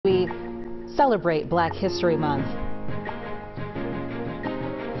celebrate Black History Month.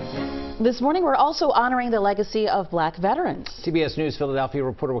 This morning, we're also honoring the legacy of Black veterans. CBS News Philadelphia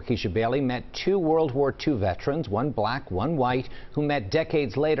reporter Wakisha Bailey met two World War II veterans, one black, one white, who met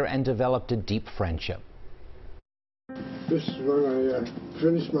decades later and developed a deep friendship. This is when I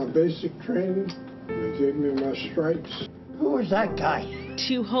finished my basic training. They gave me my stripes. Who was that guy?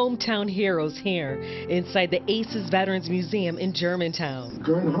 Two hometown heroes here inside the ACES Veterans Museum in Germantown.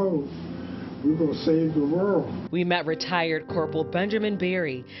 Gun ho. We're going to save the world. We met retired Corporal Benjamin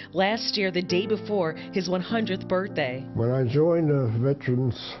Barry last year, the day before his 100th birthday. When I joined the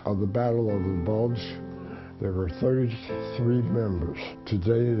veterans of the Battle of the Bulge, there were 33 members.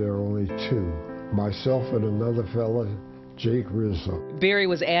 Today, there are only 2. Myself and another fella, Jake Ruser. Barry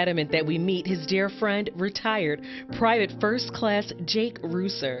was adamant that we meet his dear friend, retired Private First Class Jake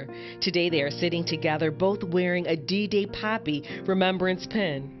Ruser. Today, they are sitting together, both wearing a D-Day Poppy remembrance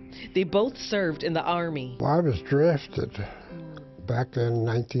pin. They both served in the Army. Well, I was drafted back in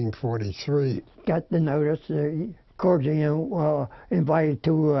 1943. Got the notice, accordion invited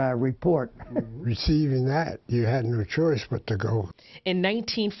to report. Receiving that, you had no choice but to go. In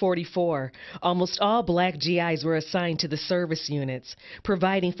 1944, almost all black GIs were assigned to the service units,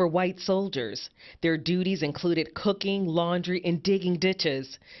 providing for white soldiers. Their duties included cooking, laundry, and digging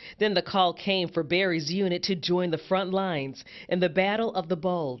ditches. Then the call came for Barry's unit to join the front lines in the Battle of the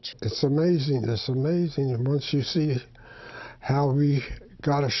Bulge. It's amazing, and once you see how we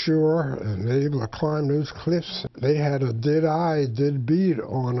got ashore and able to climb those cliffs, they had a dead beat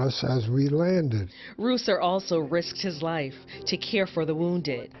on us as we landed. Ruser also risked his life to care for the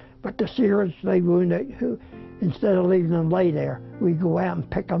wounded. But the seriously wounded, instead of leaving them lay there, we go out and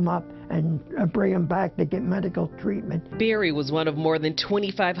pick them up and bring them back to get medical treatment. Barry was one of more than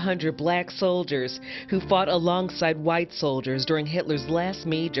 2,500 black soldiers who fought alongside white soldiers during Hitler's last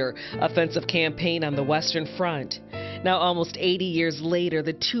major offensive campaign on the Western Front. Now, almost 80 years later,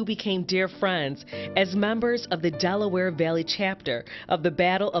 the two became dear friends as members of the Delaware Valley chapter of the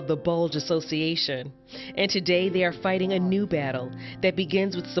Battle of the Bulge Association. And today they are fighting a new battle that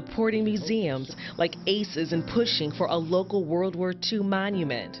begins with supporting museums like ACES and pushing for a local World War II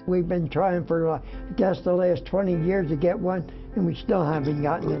monument. We've been trying for, I guess, the last 20 years to get one, and we still haven't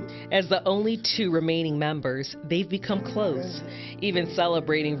gotten it. As the only 2 remaining members, they've become close, even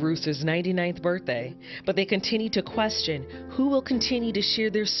celebrating Ruser's 99th birthday. But they continue to question who will continue to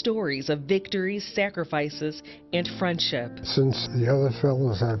share their stories of victories, sacrifices, and friendship. Since the other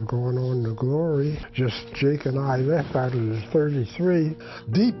fellows have gone on to glory, just Jake and I left out of the 33.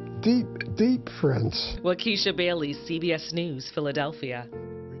 Deep friends. Wakisha Bailey, CBS News, Philadelphia.